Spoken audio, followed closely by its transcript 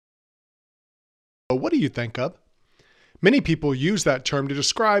What do you think of? Many people use that term to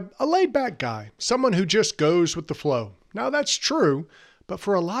describe a laid-back guy, someone who just goes with the flow. Now that's true, but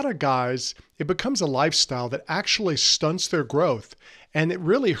for a lot of guys, it becomes a lifestyle that actually stunts their growth, and it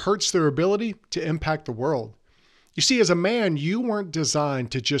really hurts their ability to impact the world. You see, as a man, you weren't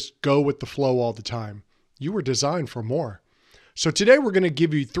designed to just go with the flow all the time. You were designed for more. So today we're going to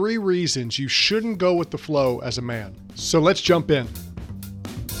give you 3 reasons you shouldn't go with the flow as a man. So let's jump in.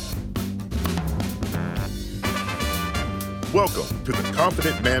 Welcome to the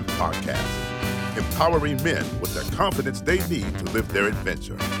Confident Man Podcast, empowering men with the confidence they need to live their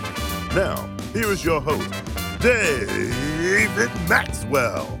adventure. Now, here is your host, David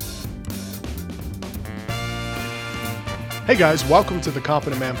Maxwell. Hey guys, welcome to the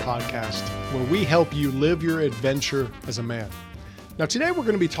Confident Man Podcast, where we help you live your adventure as a man. Now today we're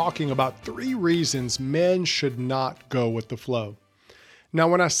going to be talking about 3 reasons men should not go with the flow. Now,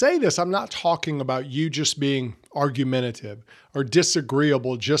 when I say this, I'm not talking about you just being argumentative or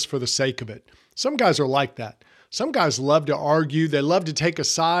disagreeable just for the sake of it. Some guys are like that. Some guys love to argue. They love to take a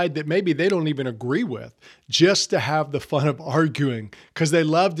side that maybe they don't even agree with just to have the fun of arguing because they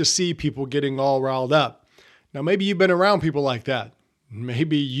love to see people getting all riled up. Now, maybe you've been around people like that.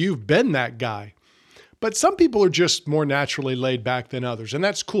 Maybe you've been that guy. But some people are just more naturally laid back than others, and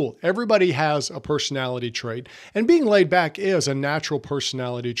that's cool. Everybody has a personality trait, and being laid back is a natural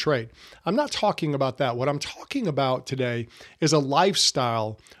personality trait. I'm not talking about that. What I'm talking about today is a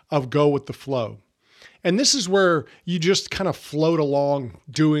lifestyle of go with the flow. And this is where you just kind of float along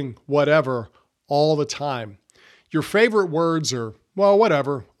doing whatever all the time. Your favorite words are, well,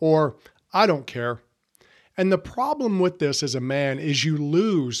 whatever, or I don't care. And the problem with this as a man is you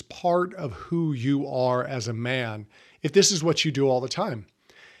lose part of who you are as a man if this is what you do all the time.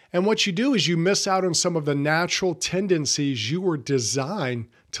 And what you do is you miss out on some of the natural tendencies you were designed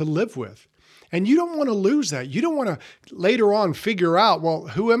to live with. And you don't want to lose that. You don't want to later on figure out, well,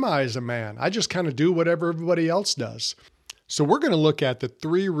 who am I as a man? I just kind of do whatever everybody else does. So we're going to look at the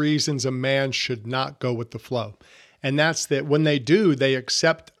 3 reasons a man should not go with the flow. And that's that when they do, they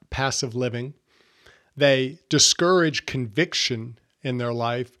accept passive living. They discourage conviction in their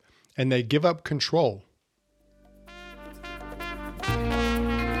life, and they give up control.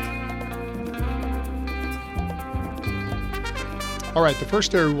 All right, the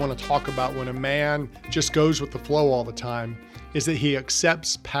first area we want to talk about when a man just goes with the flow all the time is that he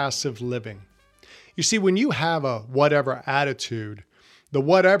accepts passive living. You see, when you have a whatever attitude, the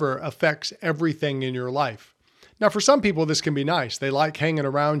whatever affects everything in your life. Now, for some people, this can be nice. They like hanging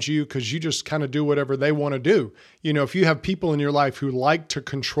around you because you just kind of do whatever they want to do. You know, if you have people in your life who like to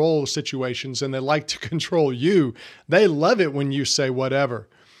control situations and they like to control you, they love it when you say whatever.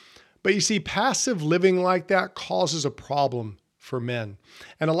 But you see, passive living like that causes a problem for men.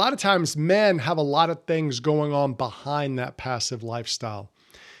 And a lot of times men have a lot of things going on behind that passive lifestyle.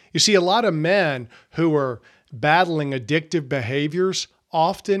 You see, a lot of men who are battling addictive behaviors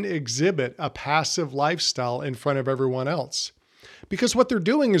often exhibit a passive lifestyle in front of everyone else. Because what they're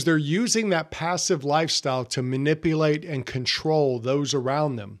doing is they're using that passive lifestyle to manipulate and control those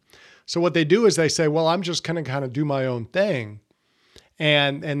around them. So what they do is they say, well, I'm just going to kind of do my own thing.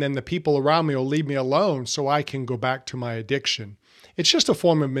 And then the people around me will leave me alone so I can go back to my addiction. It's just a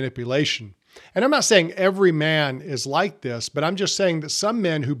form of manipulation. And I'm not saying every man is like this, but I'm just saying that some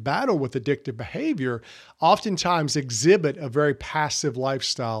men who battle with addictive behavior oftentimes exhibit a very passive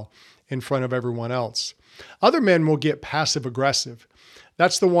lifestyle in front of everyone else. Other men will get passive aggressive.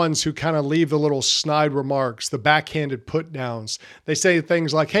 That's the ones who kind of leave the little snide remarks, the backhanded put downs. They say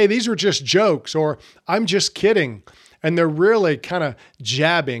things like, hey, these are just jokes, or I'm just kidding. And they're really kind of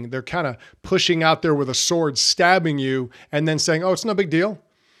jabbing. They're kind of pushing out there with a sword, stabbing you, and then saying, oh, it's no big deal.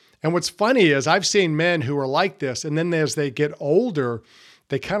 And what's funny is I've seen men who are like this, and then as they get older,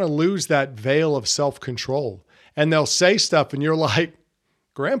 they kind of lose that veil of self-control. And they'll say stuff and you're like,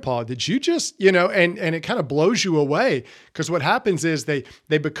 Grandpa, did you just, and it kind of blows you away. Because what happens is they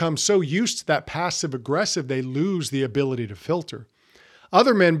become so used to that passive aggressive, they lose the ability to filter.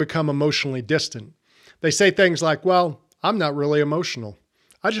 Other men become emotionally distant. They say things like, well, I'm not really emotional.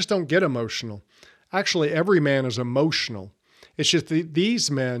 I just don't get emotional. Actually, every man is emotional. It's just that these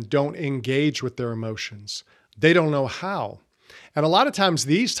men don't engage with their emotions. They don't know how. And a lot of times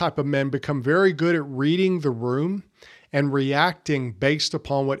these type of men become very good at reading the room and reacting based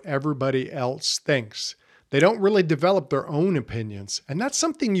upon what everybody else thinks. They don't really develop their own opinions. And that's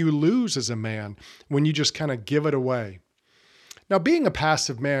something you lose as a man when you just kind of give it away. Now, being a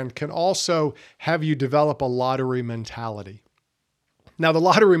passive man can also have you develop a lottery mentality. Now, the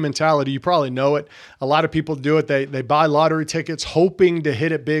lottery mentality, you probably know it. A lot of people do it. They buy lottery tickets hoping to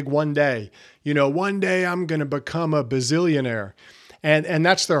hit it big one day. One day I'm going to become a bazillionaire. And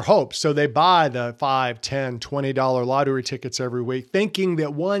that's their hope. So they buy the $5, $10, $20 lottery tickets every week, thinking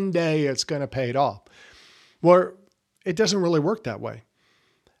that one day it's going to pay it off. Well, it doesn't really work that way,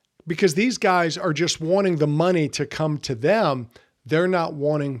 because these guys are just wanting the money to come to them. They're not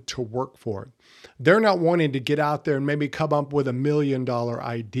wanting to work for it. They're not wanting to get out there and maybe come up with $1 million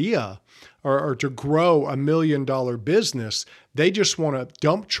idea or to grow $1 million business. They just want a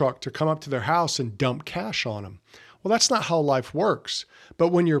dump truck to come up to their house and dump cash on them. Well, that's not how life works. But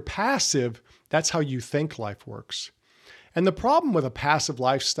when you're passive, that's how you think life works. And the problem with a passive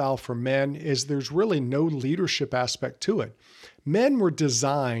lifestyle for men is there's really no leadership aspect to it. Men were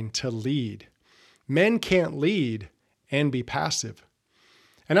designed to lead. Men can't lead and be passive.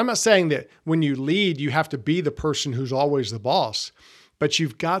 And I'm not saying that when you lead, you have to be the person who's always the boss, but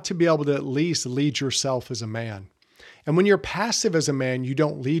you've got to be able to at least lead yourself as a man. And when you're passive as a man, you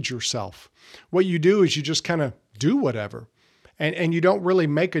don't lead yourself. What you do is you just kind of do whatever, and you don't really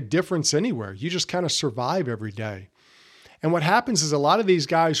make a difference anywhere. You just kind of survive every day. And what happens is a lot of these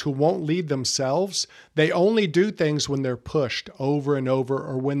guys who won't lead themselves, they only do things when they're pushed over and over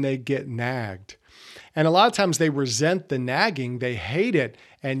or when they get nagged. And a lot of times they resent the nagging, they hate it,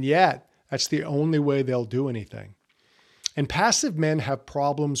 and yet that's the only way they'll do anything. And passive men have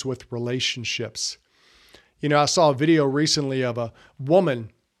problems with relationships. I saw a video recently of a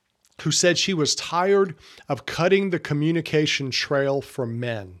woman who said she was tired of cutting the communication trail from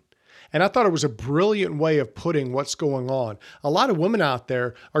men. And I thought it was a brilliant way of putting what's going on. A lot of women out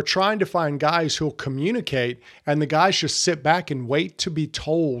there are trying to find guys who'll communicate, and the guys just sit back and wait to be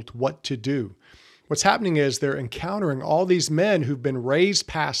told what to do. What's happening is they're encountering all these men who've been raised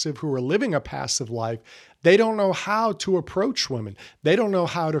passive, who are living a passive life. They don't know how to approach women. They don't know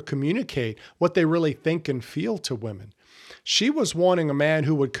how to communicate what they really think and feel to women. She was wanting a man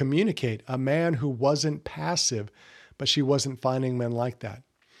who would communicate, a man who wasn't passive, but she wasn't finding men like that.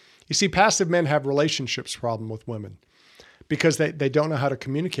 You see, passive men have relationships problem with women because they don't know how to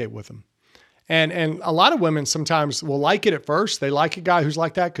communicate with them. And a lot of women sometimes will like it at first. They like a guy who's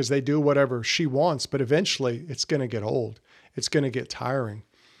like that because they do whatever she wants, but eventually it's going to get old. It's going to get tiring.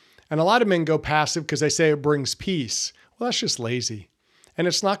 And a lot of men go passive because they say it brings peace. Well, that's just lazy. And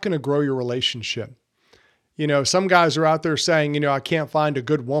it's not going to grow your relationship. Some guys are out there saying, I can't find a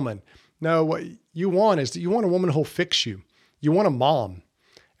good woman. No, what you want is that you want a woman who'll fix you. You want a mom.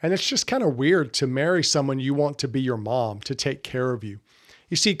 And it's just kind of weird to marry someone you want to be your mom, to take care of you.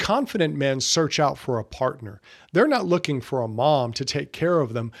 You see, confident men search out for a partner. They're not looking for a mom to take care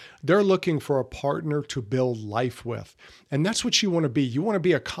of them. They're looking for a partner to build life with. And that's what you want to be. You want to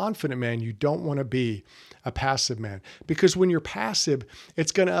be a confident man. You don't want to be a passive man. Because when you're passive,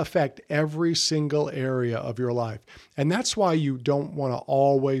 it's going to affect every single area of your life. And that's why you don't want to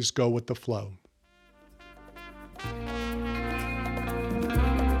always go with the flow.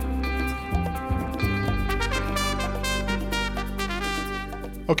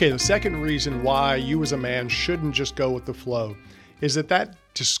 Okay, the second reason why you as a man shouldn't just go with the flow is that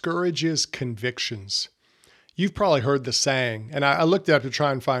discourages convictions. You've probably heard the saying, and I looked it up to try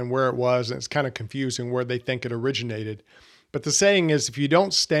and find where it was, and it's kind of confusing where they think it originated. But the saying is, if you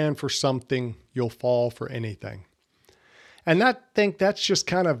don't stand for something, you'll fall for anything. And that's just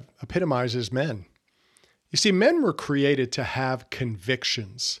kind of epitomizes men. You see, men were created to have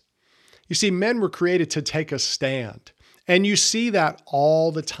convictions. You see, men were created to take a stand. And you see that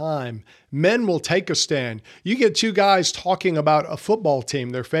all the time. Men will take a stand. You get two guys talking about a football team,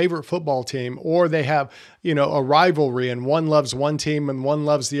 their favorite football team, or they have, a rivalry and one loves one team and one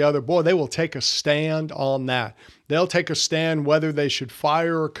loves the other. Boy, they will take a stand on that. They'll take a stand whether they should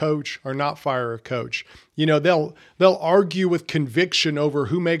fire a coach or not fire a coach. They'll argue with conviction over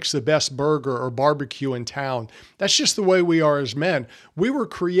who makes the best burger or barbecue in town. That's just the way we are as men. We were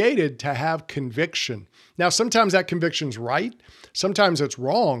created to have conviction. Now, sometimes that conviction's right. Sometimes it's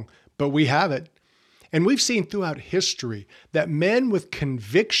wrong, but we have it. And we've seen throughout history that men with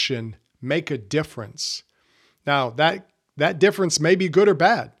conviction make a difference. Now, that difference may be good or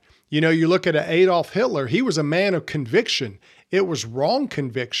bad. You look at Adolf Hitler, he was a man of conviction. It was wrong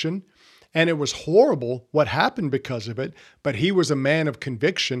conviction, and it was horrible what happened because of it, but he was a man of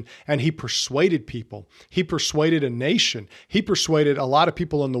conviction, and he persuaded people. He persuaded a nation. He persuaded a lot of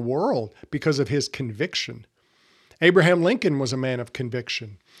people in the world because of his conviction. Abraham Lincoln was a man of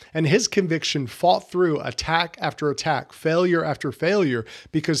conviction, and his conviction fought through attack after attack, failure after failure,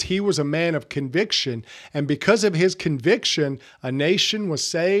 because he was a man of conviction. And because of his conviction, a nation was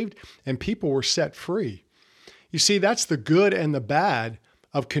saved and people were set free. You see, that's the good and the bad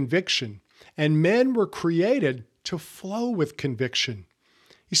of conviction. And men were created to flow with conviction.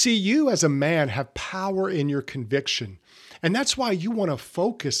 You see, you as a man have power in your conviction. And that's why you want to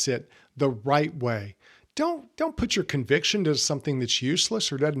focus it the right way. Don't put your conviction to something that's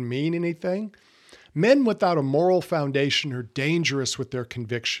useless or doesn't mean anything. Men without a moral foundation are dangerous with their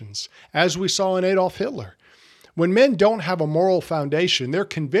convictions, as we saw in Adolf Hitler. When men don't have a moral foundation, their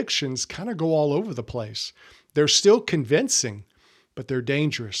convictions kind of go all over the place. They're still convincing, but they're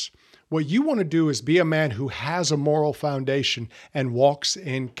dangerous. What you want to do is be a man who has a moral foundation and walks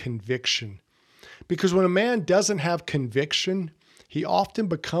in conviction. Because when a man doesn't have conviction, he often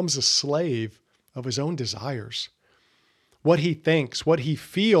becomes a slave of his own desires. What he thinks, what he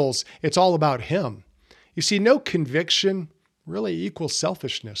feels, it's all about him. You see, no conviction really equals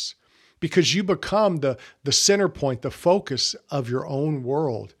selfishness because you become the center point, the focus of your own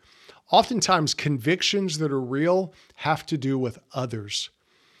world. Oftentimes, convictions that are real have to do with others.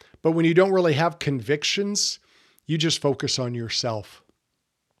 But when you don't really have convictions, you just focus on yourself.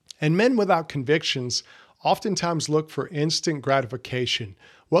 And men without convictions oftentimes look for instant gratification.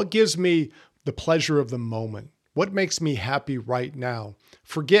 What gives me the pleasure of the moment? What makes me happy right now?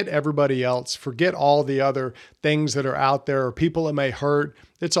 Forget everybody else. Forget all the other things that are out there or people it may hurt.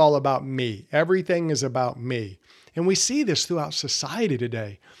 It's all about me. Everything is about me. And we see this throughout society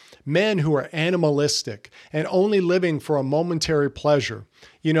today. Men who are animalistic and only living for a momentary pleasure.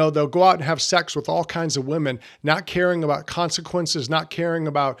 You know, they'll go out and have sex with all kinds of women, not caring about consequences, not caring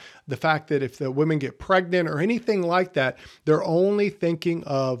about the fact that if the women get pregnant or anything like that, they're only thinking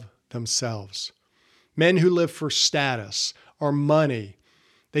of themselves. Men who live for status or money.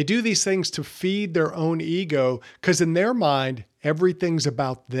 They do these things to feed their own ego because in their mind, everything's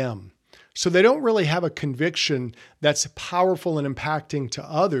about them. So they don't really have a conviction that's powerful and impacting to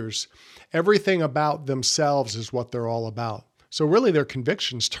others. Everything about themselves is what they're all about. So really their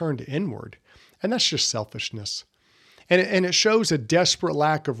convictions turned inward. And that's just selfishness. And it shows a desperate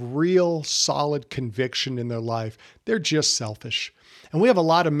lack of real solid conviction in their life. They're just selfish. And we have a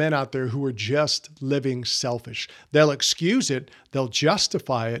lot of men out there who are just living selfish. They'll excuse it, they'll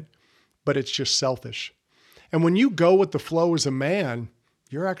justify it, but it's just selfish. And when you go with the flow as a man,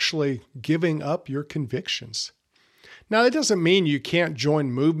 you're actually giving up your convictions. Now, that doesn't mean you can't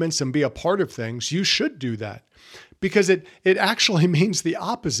join movements and be a part of things. You should do that because it actually means the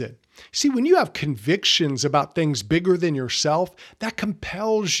opposite. See, when you have convictions about things bigger than yourself, that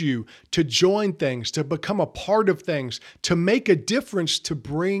compels you to join things, to become a part of things, to make a difference, to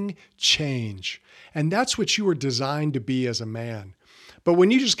bring change. And that's what you were designed to be as a man. But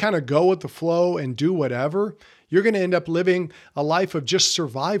when you just kind of go with the flow and do whatever, you're going to end up living a life of just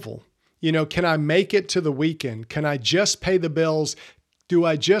survival. You know, can I make it to the weekend? Can I just pay the bills? Do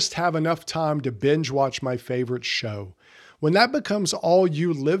I just have enough time to binge watch my favorite show? When that becomes all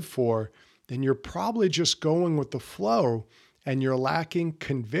you live for, then you're probably just going with the flow and you're lacking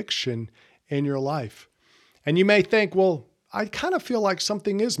conviction in your life. And you may think, well, I kind of feel like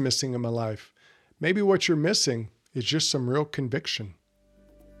something is missing in my life. Maybe what you're missing is just some real conviction.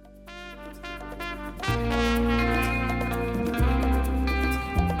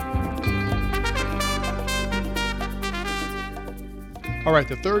 All right,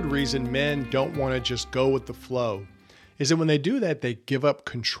 the third reason men don't want to just go with the flow is that when they do that, they give up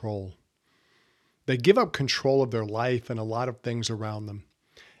control. They give up control of their life and a lot of things around them.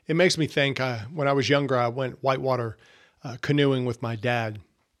 It makes me think, when I was younger, I went whitewater canoeing with my dad.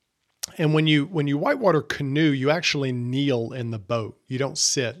 And when you whitewater canoe, you actually kneel in the boat. You don't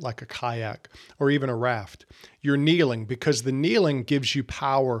sit like a kayak or even a raft. You're kneeling because the kneeling gives you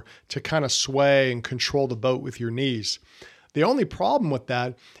power to kind of sway and control the boat with your knees. The only problem with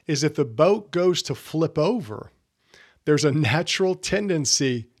that is if the boat goes to flip over, there's a natural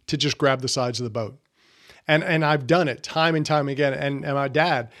tendency to just grab the sides of the boat. And I've done it time and time again. And my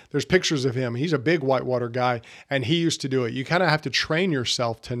dad, there's pictures of him. He's a big whitewater guy, and he used to do it. You kind of have to train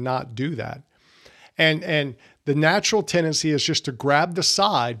yourself to not do that. And the natural tendency is just to grab the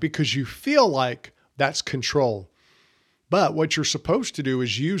side because you feel like that's control. But what you're supposed to do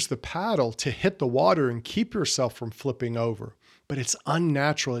is use the paddle to hit the water and keep yourself from flipping over. But it's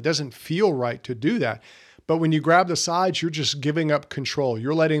unnatural. It doesn't feel right to do that. But when you grab the sides, you're just giving up control.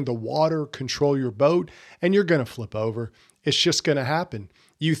 You're letting the water control your boat, and you're going to flip over. It's just going to happen.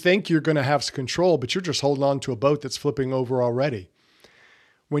 You think you're going to have control, but you're just holding on to a boat that's flipping over already.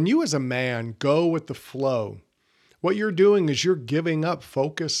 When you as a man go with the flow, what you're doing is you're giving up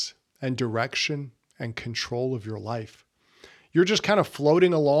focus and direction and control of your life. You're just kind of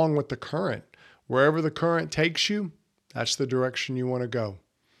floating along with the current. Wherever the current takes you, that's the direction you want to go.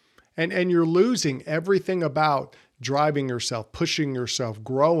 And you're losing everything about driving yourself, pushing yourself,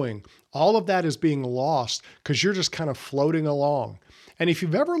 growing. All of that is being lost because you're just kind of floating along. And if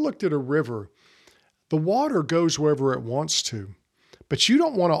you've ever looked at a river, the water goes wherever it wants to, but you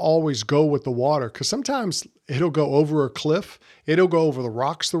don't want to always go with the water because sometimes it'll go over a cliff. It'll go over the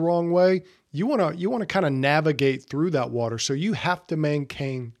rocks the wrong way. You want to kind of navigate through that water. So you have to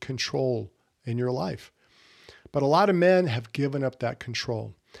maintain control in your life. But a lot of men have given up that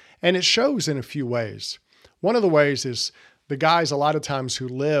control. And it shows in a few ways. One of the ways is the guys a lot of times who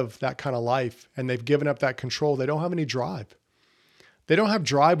live that kind of life and they've given up that control, they don't have any drive. They don't have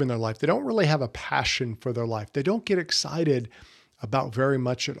drive in their life. They don't really have a passion for their life. They don't get excited about very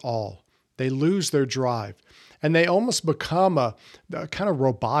much at all. They lose their drive and they almost become a kind of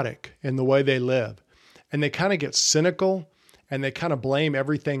robotic in the way they live. And they kind of get cynical and they kind of blame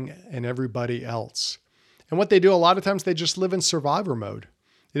everything and everybody else. And what they do a lot of times, they just live in survivor mode.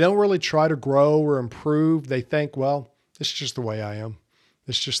 They don't really try to grow or improve. They think, well, this is just the way I am.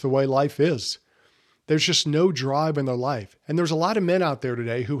 This is just the way life is. There's just no drive in their life. And there's a lot of men out there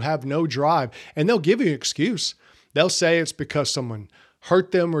today who have no drive, and they'll give you an excuse. They'll say it's because someone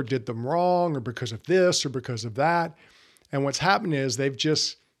hurt them or did them wrong or because of this or because of that. And what's happened is they've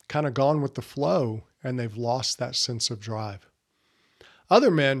just kind of gone with the flow and they've lost that sense of drive.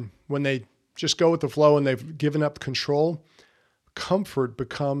 Other men, when they just go with the flow and they've given up control, comfort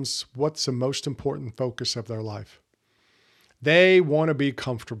becomes what's the most important focus of their life. They want to be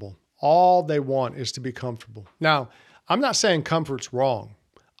comfortable. All they want is to be comfortable. Now, I'm not saying comfort's wrong.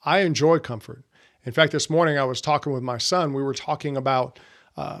 I enjoy comfort. In fact, this morning I was talking with my son. We were talking about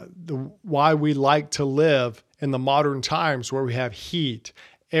why we like to live in the modern times where we have heat,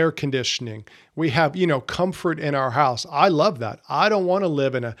 air conditioning. We have, comfort in our house. I love that. I don't want to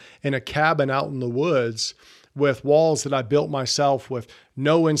live in a cabin out in the woods with walls that I built myself with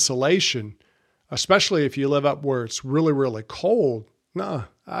no insulation, especially if you live up where it's really, really cold. No,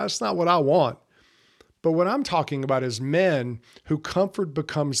 that's not what I want. But what I'm talking about is men who comfort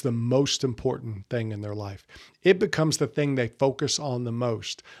becomes the most important thing in their life. It becomes the thing they focus on the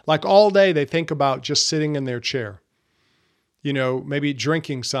most. Like all day they think about just sitting in their chair, maybe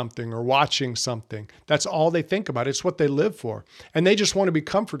drinking something or watching something. That's all they think about. It's what they live for. And they just want to be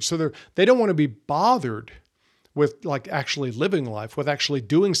comforted. So they don't want to be bothered with like actually living life, with actually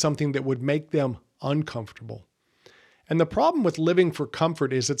doing something that would make them uncomfortable. And the problem with living for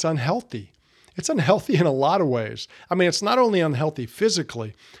comfort is it's unhealthy. It's unhealthy in a lot of ways. I mean, it's not only unhealthy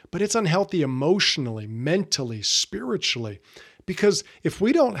physically, but it's unhealthy emotionally, mentally, spiritually. Because if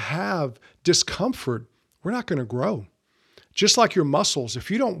we don't have discomfort, we're not going to grow. Just like your muscles,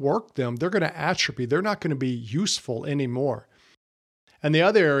 if you don't work them, they're going to atrophy. They're not going to be useful anymore. And the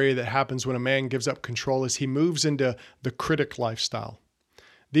other area that happens when a man gives up control is he moves into the critic lifestyle.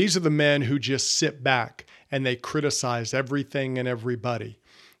 These are the men who just sit back and they criticize everything and everybody.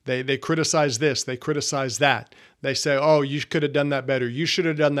 They criticize this, they criticize that. They say, oh, you could have done that better. You should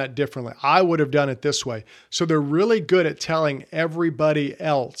have done that differently. I would have done it this way. So they're really good at telling everybody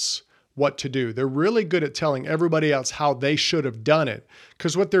else what to do. They're really good at telling everybody else how they should have done it.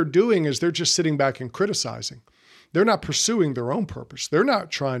 Because what they're doing is they're just sitting back and criticizing. They're not pursuing their own purpose. They're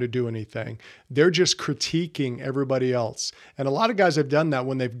not trying to do anything. They're just critiquing everybody else. And a lot of guys have done that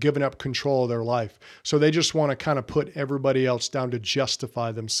when they've given up control of their life. So they just want to kind of put everybody else down to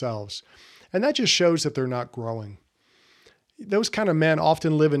justify themselves. And that just shows that they're not growing. Those kind of men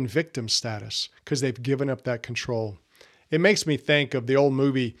often live in victim status because they've given up that control. It makes me think of the old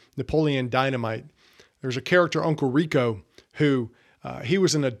movie Napoleon Dynamite. There's a character, Uncle Rico, who he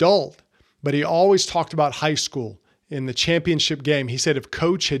was an adult, but he always talked about high school. In the championship game, he said, if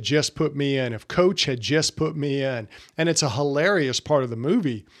coach had just put me in, if coach had just put me in. And it's a hilarious part of the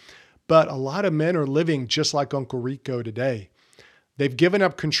movie. But a lot of men are living just like Uncle Rico today. They've given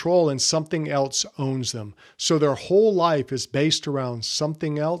up control and something else owns them. So their whole life is based around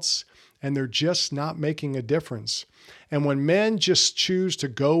something else and they're just not making a difference. And when men just choose to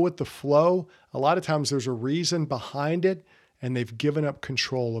go with the flow, a lot of times there's a reason behind it and they've given up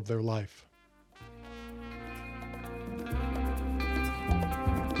control of their life.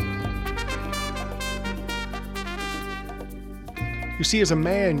 You see, as a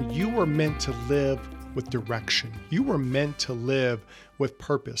man, you were meant to live with direction. You were meant to live with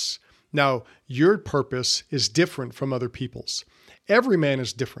purpose. Now, your purpose is different from other people's. Every man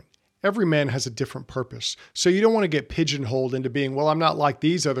is different. Every man has a different purpose. So you don't want to get pigeonholed into being, well, I'm not like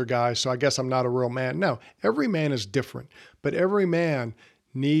these other guys, so I guess I'm not a real man. No, every man is different, but every man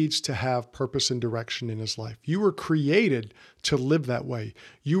needs to have purpose and direction in his life. You were created to live that way.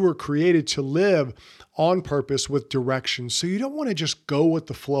 You were created to live on purpose with direction. So you don't want to just go with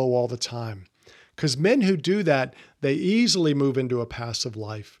the flow all the time. Because men who do that, they easily move into a passive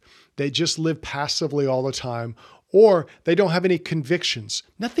life. They just live passively all the time, or they don't have any convictions.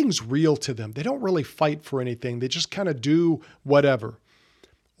 Nothing's real to them. They don't really fight for anything. They just kind of do whatever.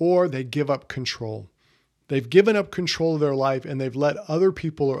 Or they give up control. They've given up control of their life and they've let other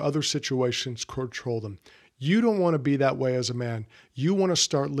people or other situations control them. You don't want to be that way as a man. You want to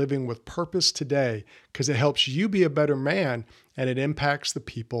start living with purpose today because it helps you be a better man and it impacts the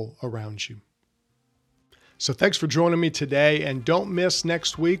people around you. So thanks for joining me today, and don't miss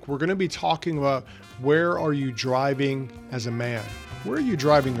next week. We're going to be talking about where are you driving as a man? Where are you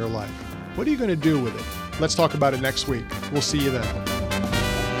driving your life? What are you going to do with it? Let's talk about it next week. We'll see you then.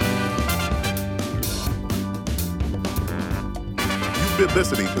 You've been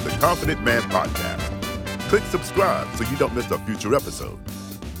listening to the Confident Man Podcast. Click subscribe so you don't miss a future episode.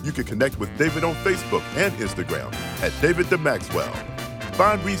 You can connect with David on Facebook and Instagram at David the Maxwell.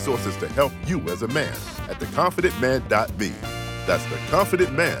 Find resources to help you as a man at theconfidentman.me. That's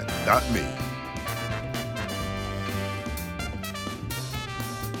theconfidentman.me.